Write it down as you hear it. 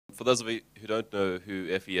For those of you who don't know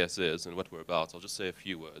who FES is and what we're about, I'll just say a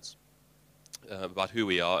few words about who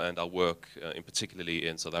we are and our work, in particularly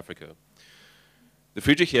in South Africa. The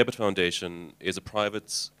Friedrich Ebert Foundation is a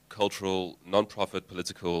private, cultural, non-profit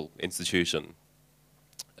political institution,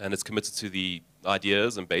 and it's committed to the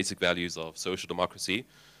ideas and basic values of social democracy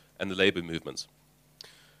and the labor movement.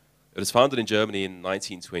 It was founded in Germany in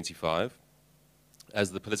 1925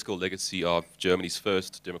 as the political legacy of Germany's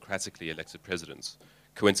first democratically elected president,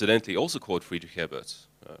 coincidentally also called Friedrich Ebert,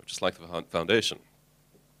 just like the foundation.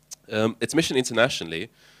 Its mission internationally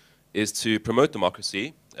is to promote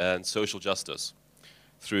democracy and social justice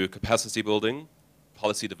through capacity building,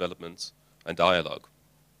 policy development, and dialogue.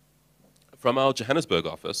 From our Johannesburg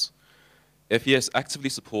office, FES actively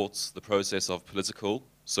supports the process of political,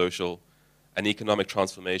 social, and economic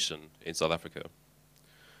transformation in South Africa.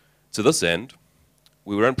 To this end,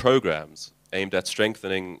 we run programs aimed at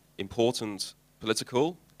strengthening important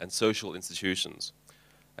political and social institutions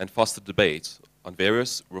and foster debate on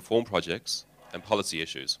various reform projects and policy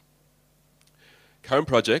issues. Current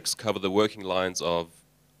projects cover the working lines of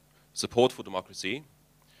support for democracy,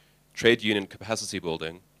 trade union capacity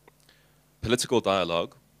building, political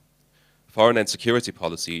dialogue, foreign and security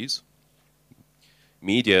policies,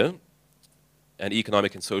 media, and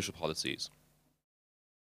economic and social policies.